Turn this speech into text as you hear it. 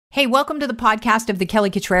Hey, welcome to the podcast of the Kelly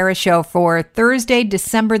Cutrera Show for Thursday,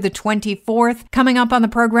 December the 24th. Coming up on the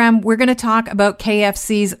program, we're going to talk about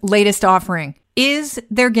KFC's latest offering. Is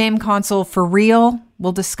their game console for real?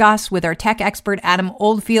 We'll discuss with our tech expert, Adam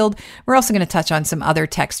Oldfield. We're also going to touch on some other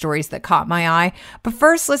tech stories that caught my eye. But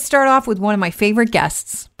first, let's start off with one of my favorite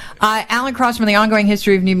guests. Alan Cross from the Ongoing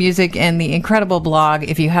History of New Music and the incredible blog,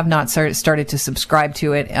 if you have not started to subscribe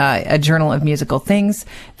to it, a journal of musical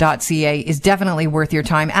things.ca is definitely worth your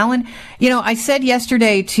time. Alan, I said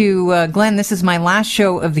yesterday to Glenn, this is my last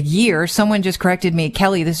show of the year. Someone just corrected me,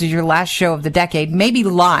 Kelly, this is your last show of the decade, maybe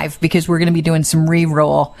live, because we're going to be doing some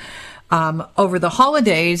re-roll over the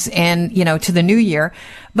holidays and, to the new year.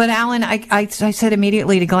 But Alan, I said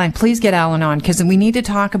immediately to Glenn, please get Alan on, because we need to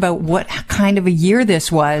talk about what kind of a year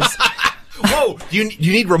this was. Whoa, you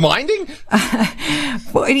need reminding?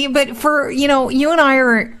 But for, you and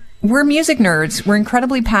I we're music nerds. We're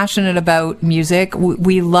incredibly passionate about music.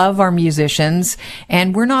 We love our musicians,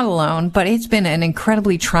 and we're not alone, but it's been an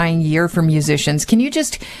incredibly trying year for musicians. Can you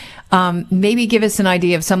just maybe give us an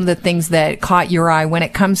idea of some of the things that caught your eye when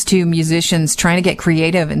it comes to musicians trying to get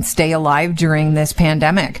creative and stay alive during this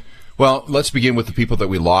pandemic? Well, let's begin with the people that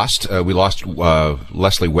we lost. We lost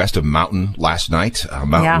Leslie West of Mountain last night.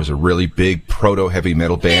 Mountain was a really big proto-heavy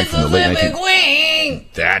metal band from the late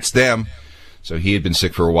 1990s. That's them. So he had been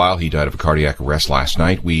sick for a while. He died of a cardiac arrest last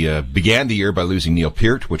night. We began the year by losing Neil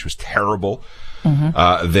Peart, which was terrible.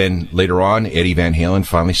 Mm-hmm. Then later on, Eddie Van Halen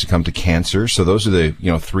finally succumbed to cancer. So those are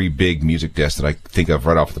the, three big music deaths that I think of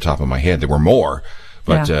right off the top of my head. There were more,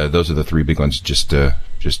 but those are the three big ones just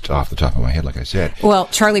off the top of my head, like I said. Well,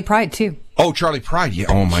 Charlie Pride, too. Oh, Charlie Pride. Yeah.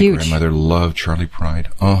 Oh, my Huge. Grandmother loved Charlie Pride.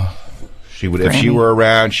 Oh, she would, if she were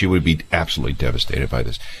around, she would be absolutely devastated by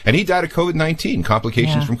this. And he died of COVID-19,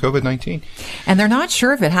 complications from COVID-19. And they're not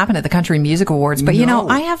sure if it happened at the Country Music Awards, but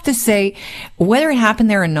I have to say, whether it happened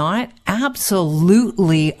there or not,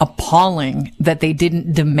 absolutely appalling that they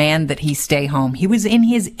didn't demand that he stay home. He was in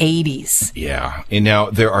his 80s. Yeah. And now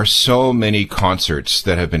there are so many concerts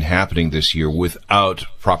that have been happening this year without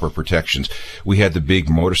proper protections. We had the big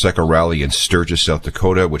motorcycle rally in Sturgis, South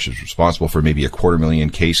Dakota, which is responsible for maybe 250,000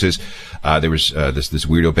 cases. There was this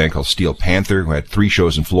weirdo band called Steel Panther who had 3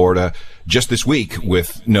 shows in Florida just this week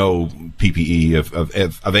with no PPE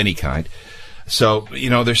of any kind. So,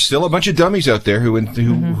 there's still a bunch of dummies out there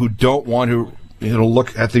who don't want to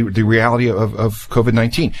look at the reality of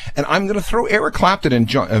COVID-19. And I'm going to throw Eric Clapton and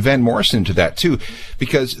Van Morrison into that too,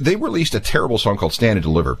 because they released a terrible song called Stand and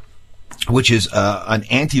Deliver, which is an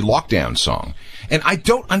anti-lockdown song. And I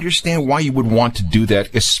don't understand why you would want to do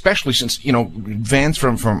that, especially since, Van's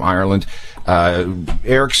from Ireland,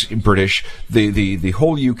 Eric's British, the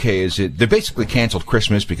whole UK they basically canceled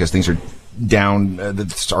Christmas because things are down,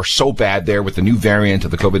 are so bad there with the new variant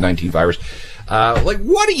of the COVID-19 virus.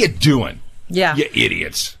 What are you doing? Yeah. You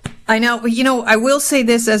idiots. I know. I will say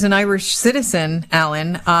this as an Irish citizen,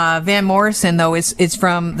 Alan. Van Morrison, though, is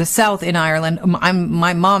from the south in Ireland.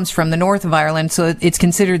 My mom's from the north of Ireland, so it's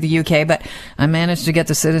considered the UK, but I managed to get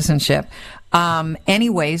the citizenship.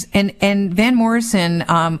 Anyways, and Van Morrison,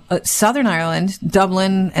 Southern Ireland,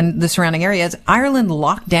 Dublin and the surrounding areas, Ireland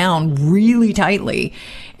locked down really tightly.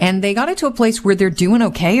 And they got it to a place where they're doing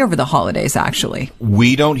okay over the holidays, actually.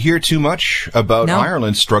 We don't hear too much about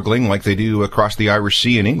Ireland struggling like they do across the Irish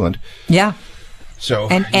Sea in England. Yeah. So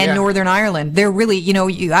and Northern Ireland, they're really,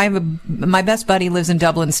 I have my best buddy lives in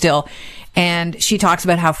Dublin still, and she talks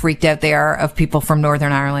about how freaked out they are of people from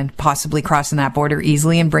Northern Ireland possibly crossing that border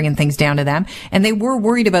easily and bringing things down to them. And they were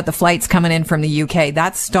worried about the flights coming in from the UK.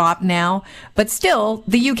 That's stopped now, but still,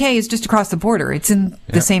 the UK is just across the border. It's in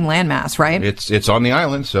the same landmass, right? It's on the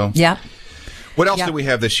island, so yeah. What else did we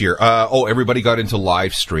have this year? Everybody got into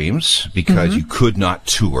live streams because you could not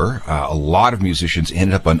tour. A lot of musicians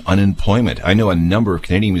ended up on unemployment. I know a number of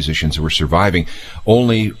Canadian musicians who were surviving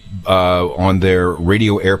only on their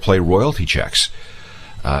radio airplay royalty checks.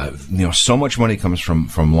 So much money comes from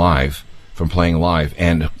playing live,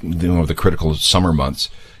 and the critical summer months,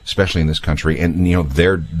 especially in this country, and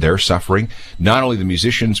they're suffering. Not only the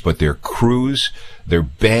musicians, but their crews, their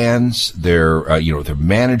bands, their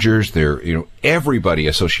managers, their everybody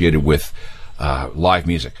associated with live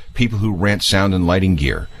music. People who rent sound and lighting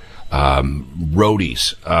gear,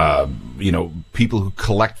 roadies, people who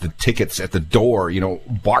collect the tickets at the door,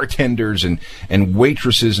 bartenders and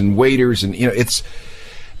waitresses and waiters, and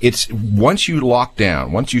it's once you lock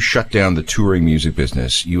down, once you shut down the touring music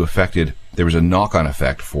business, there was a knock-on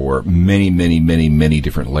effect for many, many, many, many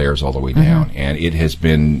different layers all the way down. And it has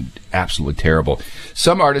been absolutely terrible.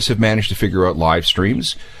 Some artists have managed to figure out live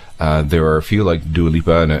streams. There are a few like Dua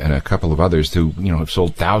Lipa and a couple of others who, have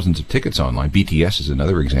sold thousands of tickets online. BTS is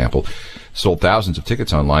another example. Sold thousands of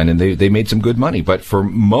tickets online, and they made some good money. But for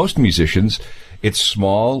most musicians, it's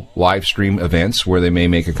small live stream events where they may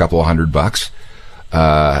make a couple of $100.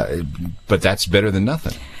 But that's better than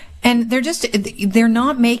nothing. And they're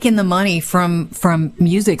not making the money from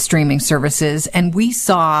music streaming services. And we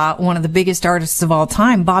saw one of the biggest artists of all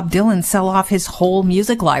time, Bob Dylan, sell off his whole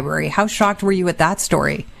music library. How shocked were you at that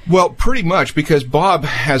story? Well, pretty much, because Bob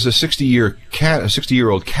has a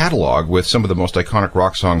 60-year-old catalog with some of the most iconic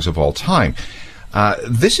rock songs of all time.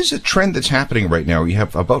 This is a trend that's happening right now. You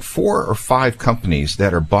have about 4 or 5 companies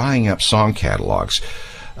that are buying up song catalogs.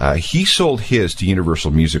 He sold his to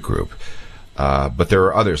Universal Music Group. But there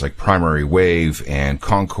are others like Primary Wave and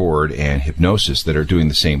Concord and Hypnosis that are doing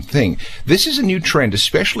the same thing. This is a new trend,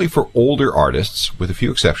 especially for older artists, with a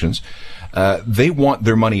few exceptions. They want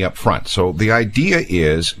their money up front. So the idea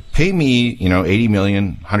is, pay me, 80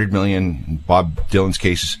 million, 100 million, Bob Dylan's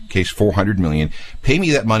case 400 million. Pay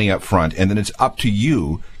me that money up front, and then it's up to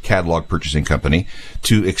you, catalog purchasing company,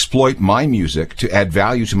 to exploit my music, to add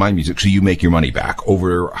value to my music, so you make your money back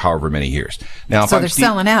over however many years. Now, so they're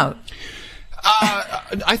selling out.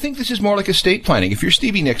 I think this is more like estate planning. If you're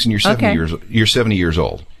Stevie Nicks and you're 70 years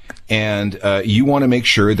old, and you want to make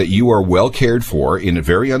sure that you are well cared for in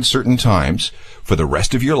very uncertain times for the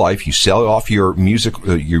rest of your life, you sell off your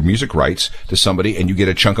music rights to somebody, and you get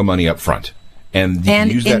a chunk of money up front, and you can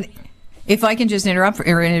use that. If I can just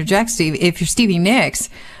interject, Steve, if you're Stevie Nicks,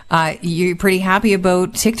 you're pretty happy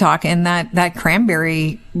about TikTok and that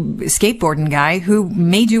Cranberry skateboarding guy who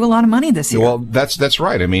made you a lot of money this year. Well, that's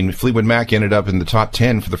right. I mean, Fleetwood Mac ended up in the top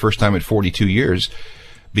 10 for the first time in 42 years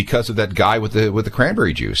because of that guy with the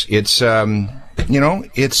cranberry juice. It's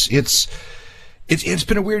it's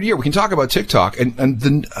been a weird year. We can talk about TikTok, and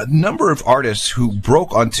the number of artists who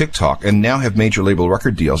broke on TikTok and now have major label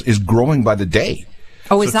record deals is growing by the day.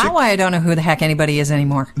 Oh, is that why I don't know who the heck anybody is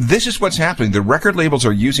anymore? This is what's happening. The record labels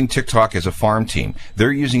are using TikTok as a farm team.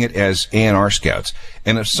 They're using it as A&R scouts.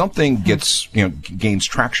 And if something gains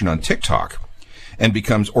traction on TikTok and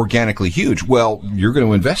becomes organically huge, well, you're going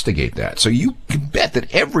to investigate that. So you can bet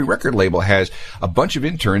that every record label has a bunch of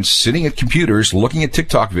interns sitting at computers looking at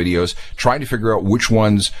TikTok videos, trying to figure out which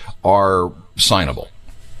ones are signable.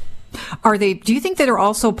 Do you think that they're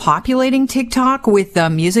also populating TikTok with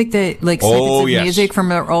music that, like, snippets of music from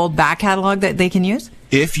their old back catalog that they can use?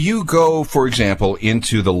 If you go, for example,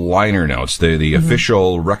 into the liner notes, the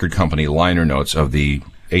official record company liner notes of the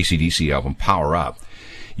AC/DC album Power Up,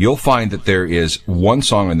 you'll find that there is one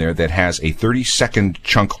song in there that has a 30-second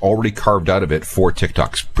chunk already carved out of it for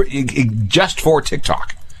TikTok, just for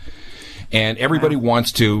TikTok. And everybody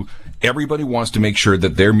wants to make sure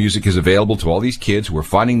that their music is available to all these kids who are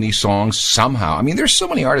finding these songs somehow. I mean, there's so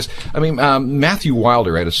many artists. I mean, Matthew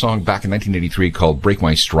Wilder had a song back in 1983 called Break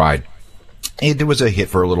My Stride. It was a hit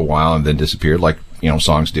for a little while and then disappeared, like,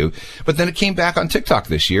 songs do. But then it came back on TikTok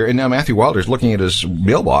this year, and now Matthew Wilder's looking at his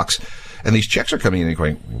mailbox, and these checks are coming in and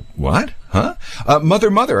going, what? Huh?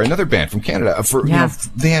 Mother, another band from Canada.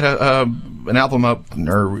 They had an album up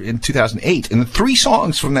in 2008, and the 3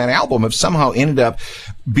 songs from that album have somehow ended up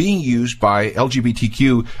being used by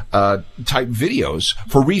LGBTQ type videos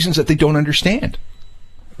for reasons that they don't understand.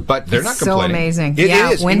 But they're not complaining. So amazing. It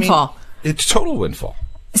is. Windfall. It's total windfall.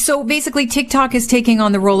 So basically, TikTok is taking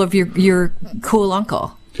on the role of your cool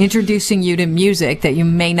uncle, introducing you to music that you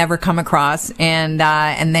may never come across, and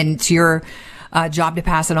then it's your job to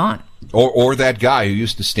pass it on. Or that guy who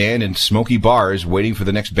used to stand in smoky bars waiting for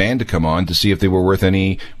the next band to come on to see if they were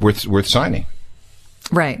worth signing.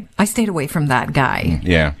 Right. I stayed away from that guy.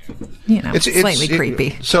 Yeah. It's slightly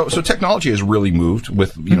creepy. So technology has really moved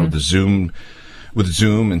with, the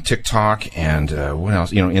Zoom and TikTok and what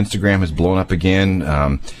else? Instagram has blown up again.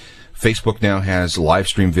 Facebook now has live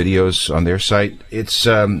stream videos on their site. It's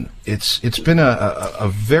been a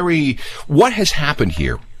very, what has happened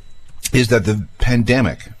here is that the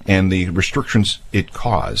pandemic and the restrictions it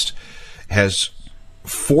caused has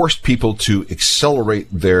forced people to accelerate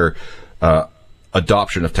their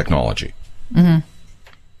adoption of technology. Mm-hmm.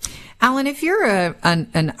 Alan, if you're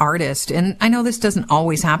an artist, and I know this doesn't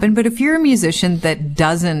always happen, but if you're a musician that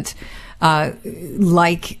doesn't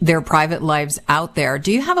like their private lives out there,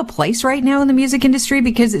 do you have a place right now in the music industry?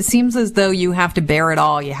 Because it seems as though you have to bear it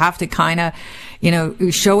all. You have to kind of,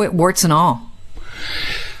 show it warts and all.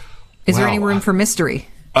 Is there any room for mystery?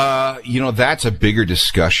 That's a bigger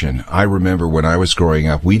discussion. I remember when I was growing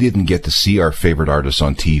up, we didn't get to see our favorite artists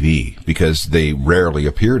on TV because they rarely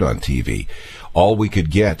appeared on TV. all we could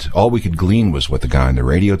glean was what the guy on the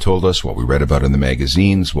radio told us, what we read about in the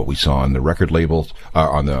magazines, what we saw on the record labels,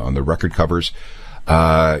 on the record covers.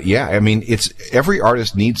 I mean, it's every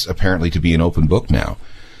artist needs apparently to be an open book now.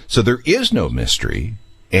 So there is no mystery,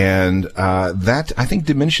 and that, I think,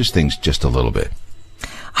 diminishes things just a little bit.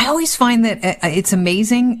 I always find that it's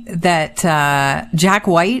amazing that Jack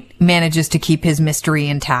White manages to keep his mystery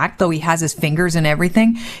intact, though he has his fingers and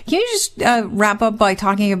everything. Can you just wrap up by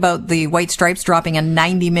talking about the White Stripes dropping a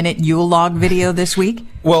 90-minute Yule log video this week?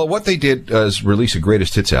 Well, what they did is release a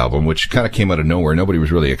greatest hits album, which kind of came out of nowhere. Nobody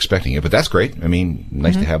was really expecting it, but that's great. I mean,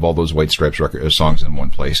 nice to have all those White Stripes songs in one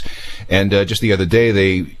place. And just the other day,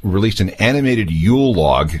 they released an animated Yule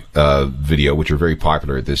log video, which are very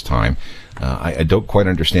popular at this time. I don't quite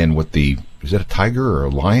understand is that a tiger or a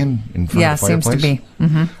lion in front of the fireplace? Yeah, seems to be.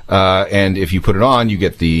 Mm-hmm. And if you put it on, you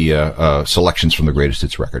get the selections from the greatest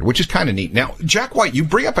hits record, which is kind of neat. Now, Jack White, you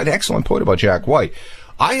bring up an excellent point about Jack White.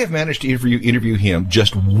 I have managed to interview him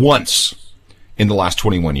just once in the last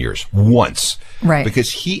 21 years. Once. Right.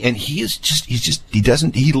 Because he understands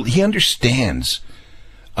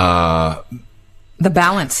the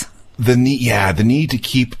balance. The need to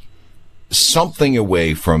keep something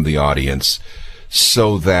away from the audience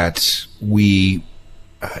so that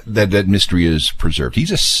that mystery is preserved.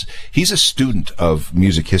 He's a student of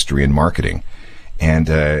music history and marketing. And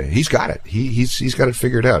he's got it. He's got it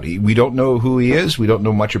figured out. We don't know who he is. We don't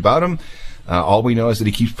know much about him. All we know is that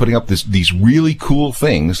he keeps putting up these really cool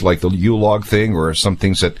things, like the Yule log thing, or some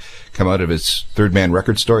things that come out of his Third Man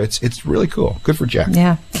record store. It's really cool. Good for Jack.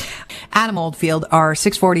 Yeah. Adam Oldfield, our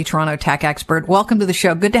 640 Toronto tech expert. Welcome to the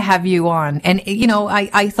show. Good to have you on. And you know,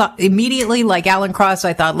 I thought immediately, like Alan Cross,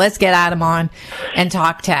 I thought, let's get Adam on and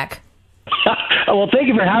talk tech. Well, thank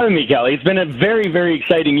you for having me, Kelly. It's been a very, very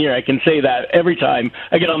exciting year. I can say that every time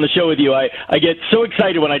I get on the show with you. I get so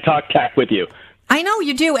excited when I talk tech with you. I know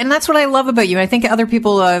you do, and that's what I love about you. I think other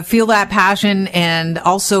people feel that passion and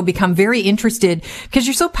also become very interested because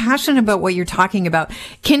you're so passionate about what you're talking about.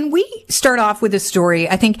 Can we start off with a story?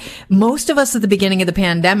 I think most of us at the beginning of the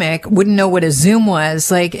pandemic wouldn't know what a Zoom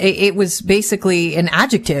was. Like, it was basically an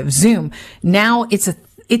adjective, Zoom. Now it's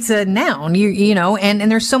a noun, you know,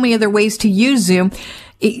 and there's so many other ways to use Zoom.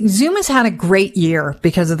 Zoom has had a great year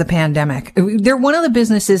because of the pandemic. They're one of the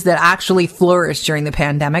businesses that actually flourished during the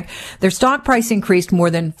pandemic. Their stock price increased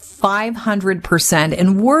more than 500%.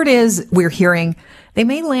 And word is, we're hearing, they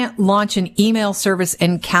may launch an email service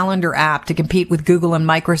and calendar app to compete with Google and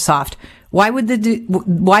Microsoft. Why would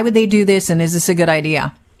they do this, and is this a good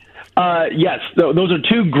idea? Yes, those are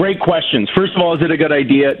two great questions. First of all, is it a good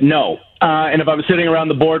idea? No. And if I was sitting around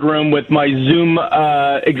the boardroom with my Zoom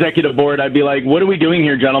executive board, I'd be like, what are we doing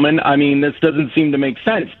here, gentlemen? I mean, this doesn't seem to make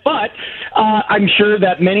sense. But I'm sure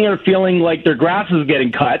that many are feeling like their grass is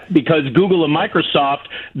getting cut because Google and Microsoft,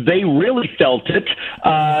 they really felt it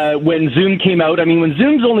when Zoom came out. I mean, when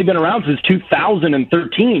Zoom's only been around since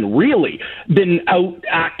 2013, really been out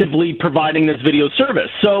actively providing this video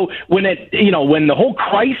service. So when the whole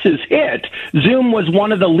crisis hit, Zoom was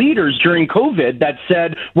one of the leaders during COVID that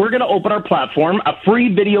said, we're going to open our platform, a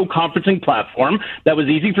free video conferencing platform that was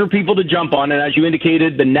easy for people to jump on. And as you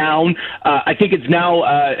indicated, the noun, I think it's now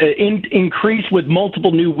increased with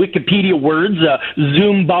multiple new Wikipedia words,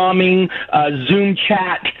 Zoom bombing, Zoom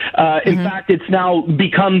chat. In fact, it's now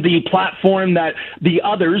become the platform that the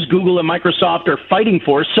others, Google and Microsoft, are fighting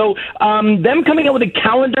for. So them coming out with a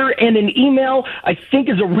calendar and an email, I think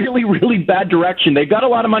is a really, really bad direction. They've got a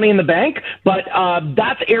lot of money in the bank, but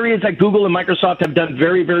that's areas that Google and Microsoft have done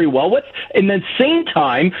very, very well with. And at the same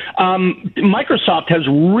time, Microsoft has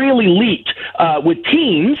really leaked with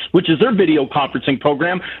Teams, which is their video conferencing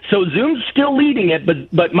program. So Zoom's still leading it,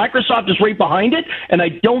 but Microsoft is right behind it. And I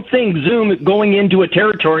don't think Zoom, going into a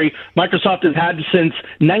territory Microsoft has had since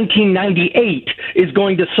 1998, is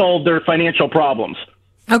going to solve their financial problems.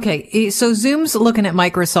 Okay, so Zoom's looking at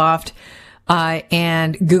Microsoft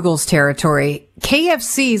and Google's territory.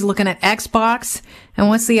 KFC is looking at Xbox, and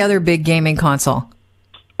what's the other big gaming console?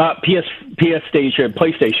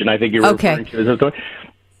 PlayStation, I think you're referring to. Is that the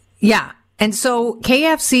Yeah. And so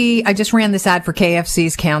KFC, I just ran this ad for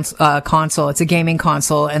KFC's console. It's a gaming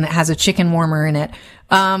console, and it has a chicken warmer in it.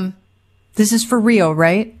 This is for real,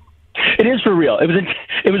 right? It is for real.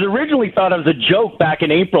 It was originally thought of as a joke back in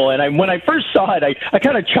April, and when I first saw it, I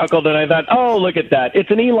kind of chuckled and I thought, oh, look at that! It's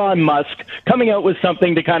an Elon Musk coming out with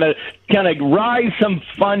something to kind of rise some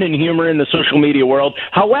fun and humor in the social media world.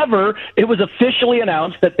 However, it was officially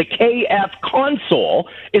announced that the KF console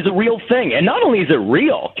is a real thing, and not only is it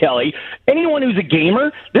real, Kelly. Anyone who's a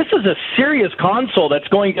gamer, this is a serious console that's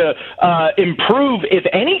going to improve, if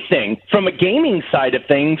anything, from a gaming side of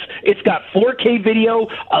things. It's got 4K video,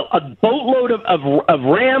 a boatload of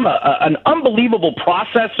RAM, an unbelievable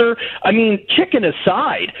processor. I mean, chicken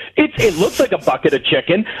aside, it looks like a bucket of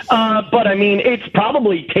chicken, but I mean, it's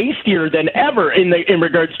probably tastier than ever in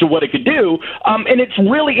regards to what it could do, and it's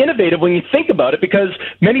really innovative when you think about it, because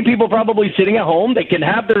many people probably sitting at home, they can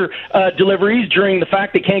have their deliveries during the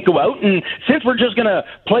fact they can't go out, and since we're just going to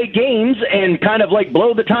play games and kind of like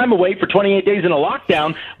blow the time away for 28 days in a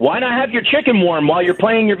lockdown, why not have your chicken warm while you're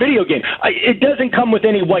playing your video game? It doesn't come with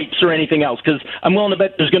any wipes or anything else, because I'm willing to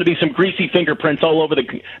bet there's going to be some greasy fingerprints all over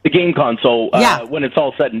the game console when it's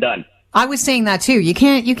all said and done. I was saying that too. You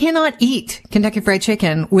cannot eat Kentucky Fried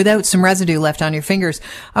Chicken without some residue left on your fingers.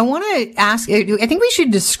 I want to ask, I think we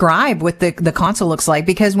should describe what the console looks like,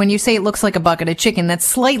 because when you say it looks like a bucket of chicken, that's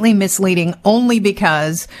slightly misleading only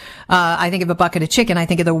because, I think of a bucket of chicken, I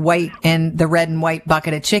think of the red and white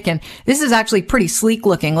bucket of chicken. This is actually pretty sleek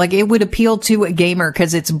looking. Like it would appeal to a gamer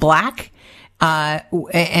because it's black,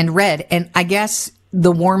 and red. And I guess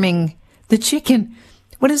the chicken,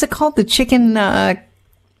 what is it called? The chicken,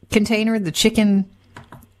 container, the chicken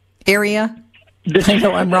area. I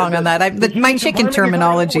know I'm wrong on that. My chicken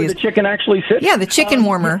terminology is the chicken actually sits. Yeah, the chicken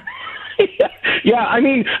warmer. Yeah, I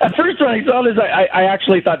mean, at first when I saw this, I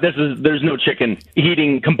actually thought there's no chicken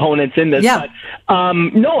heating components in this. Yeah. But,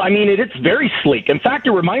 no, I mean, it's very sleek. In fact,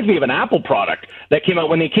 it reminds me of an Apple product that came out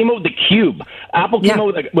when they came out with the Cube. Apple came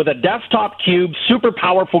out with a desktop Cube, super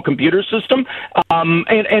powerful computer system.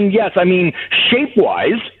 And yes, I mean,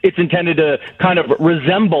 shape-wise, it's intended to kind of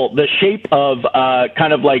resemble the shape of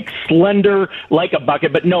kind of like slender, like a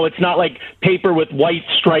bucket. But no, it's not like paper with white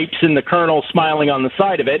stripes in the kernel smiling on the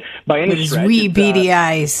side of it by any stretch. Wee beady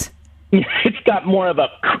eyes. It's got more of a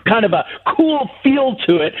kind of a cool feel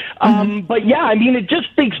to it. But yeah, I mean, it just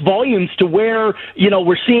speaks volumes to where,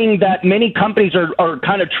 we're seeing that many companies are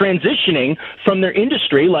kind of transitioning from their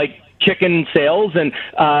industry, like chicken sales and,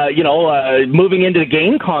 moving into the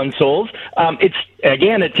game consoles.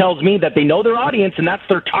 It tells me that they know their audience and that's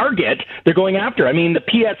their target they're going after. I mean, the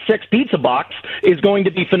PS6 pizza box is going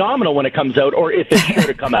to be phenomenal when it comes out, or if it's sure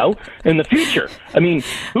to come out in the future. I mean,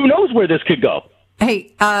 who knows where this could go?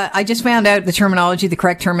 Hey, I just found out the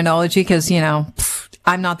correct terminology, because,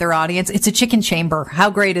 I'm not their audience. It's a chicken chamber. How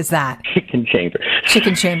great is that? Chicken chamber.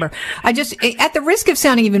 Chicken chamber. At the risk of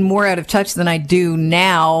sounding even more out of touch than I do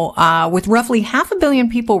now, with roughly 500 million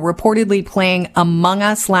people reportedly playing Among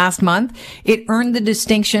Us last month, it earned the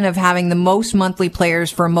distinction of having the most monthly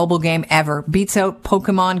players for a mobile game ever. Beats out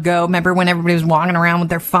Pokemon Go. Remember when everybody was walking around with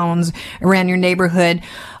their phones around your neighborhood?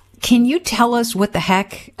 Can you tell us what the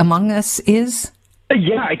heck Among Us is?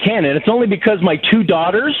 Yeah, I can. And it's only because my two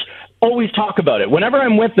daughters always talk about it. Whenever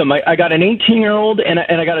I'm with them, I got an 18-year-old and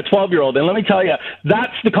I got a 12-year-old. And let me tell you,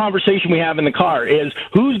 that's the conversation we have in the car, is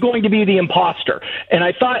who's going to be the imposter. And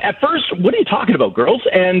I thought at first, what are you talking about, girls?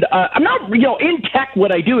 And I'm not, in tech,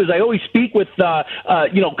 what I do is I always speak with,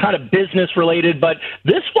 kind of business related. But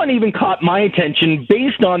this one even caught my attention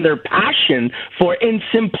based on their passion for and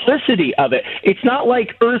simplicity of it. It's not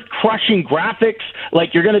like earth-crushing graphics,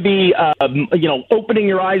 like you're going to be, opening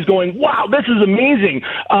your eyes going, wow, this is amazing.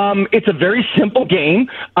 It's a very simple game.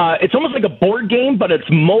 It's almost like a board game, but it's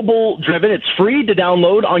mobile driven. It's free to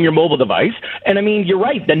download on your mobile device. And I mean, you're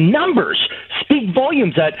right. The numbers speak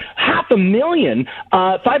volumes at 500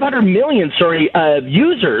 million,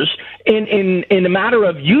 users in a matter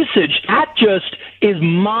of usage. That just is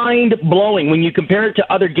mind blowing when you compare it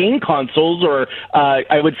to other game consoles, or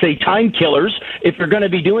I would say time killers. If you're going to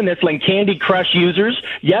be doing this, like Candy Crush users,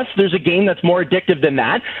 yes, there's a game that's more addictive than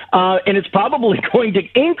that, and it's probably going to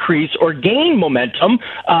increase or gain momentum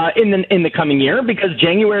in the coming year, because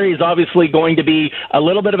January is obviously going to be a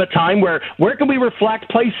little bit of a time where can we reflect,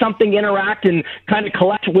 play something, interact, and kind of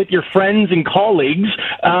collect with your friends and colleagues.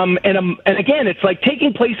 And again, it's like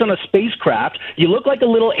taking place on a spacecraft. You look like a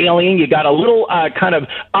little alien. You got a little kind of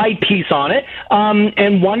eyepiece on it,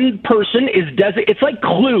 and one person is it's like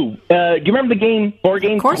Clue. Do you remember the board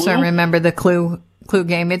game? Of course, Clue? I remember the Clue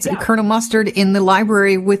game. It's Colonel Mustard in the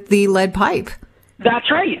library with the lead pipe.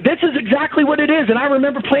 That's right. This is exactly what it is. And I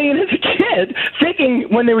remember playing as a kid, thinking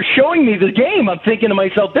when they were showing me the game, I'm thinking to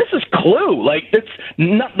myself, this is Clue. Like, that's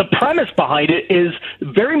not, the premise behind it is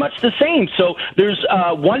very much the same. So there's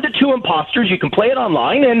 1 to 2 imposters. You can play it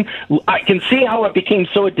online, and I can see how it became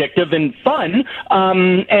so addictive and fun.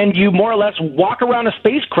 And you more or less walk around a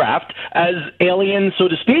spacecraft as aliens, so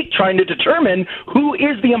to speak, trying to determine who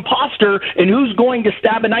is the imposter and who's going to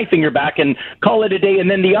stab a knife in your back and call it a day.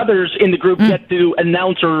 And then the others in the group get to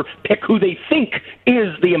announce or pick who they think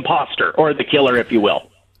is the imposter or the killer, if you will.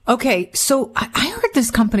 Okay, so I heard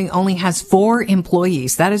this company only has 4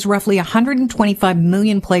 employees. That is roughly 125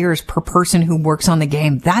 million players per person who works on the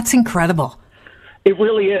game. That's incredible. It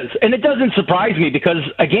really is. And it doesn't surprise me because,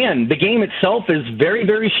 again, the game itself is very,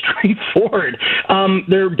 very straightforward.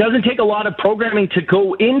 There doesn't take a lot of programming to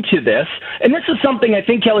go into this. And this is something I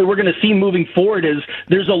think, Kelly, we're going to see moving forward is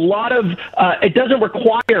there's a lot of, it doesn't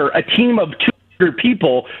require a team of 200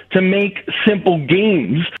 people to make simple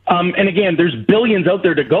games. And again, there's billions out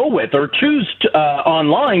there to go with or choose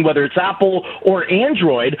online, whether it's Apple or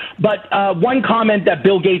Android. But one comment that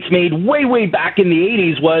Bill Gates made way back in the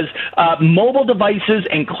 80s was mobile devices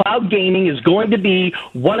and cloud gaming is going to be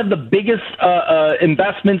one of the biggest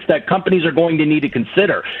investments that companies are going to need to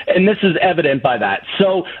consider. And this is evident by that.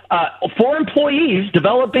 So for employees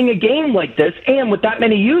developing a game like this and with that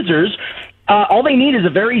many users, all they need is a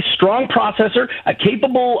very strong processor, a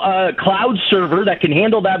capable cloud server that can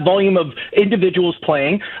handle that volume of individuals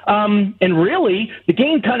playing. And really, the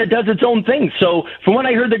game kind of does its own thing. So from what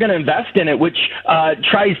I heard, they're going to invest in it, which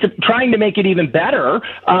trying to make it even better,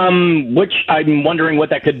 which I'm wondering what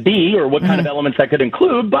that could be or what kind of elements that could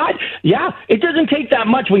include. But yeah, it doesn't take that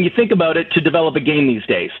much when you think about it to develop a game these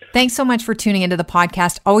days. Thanks so much for tuning into the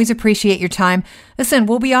podcast. Always appreciate your time. Listen,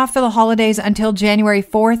 we'll be off for the holidays until January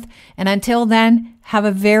 4th. And until then, have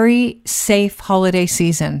a very safe holiday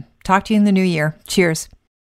season. Talk to you in the new year. Cheers.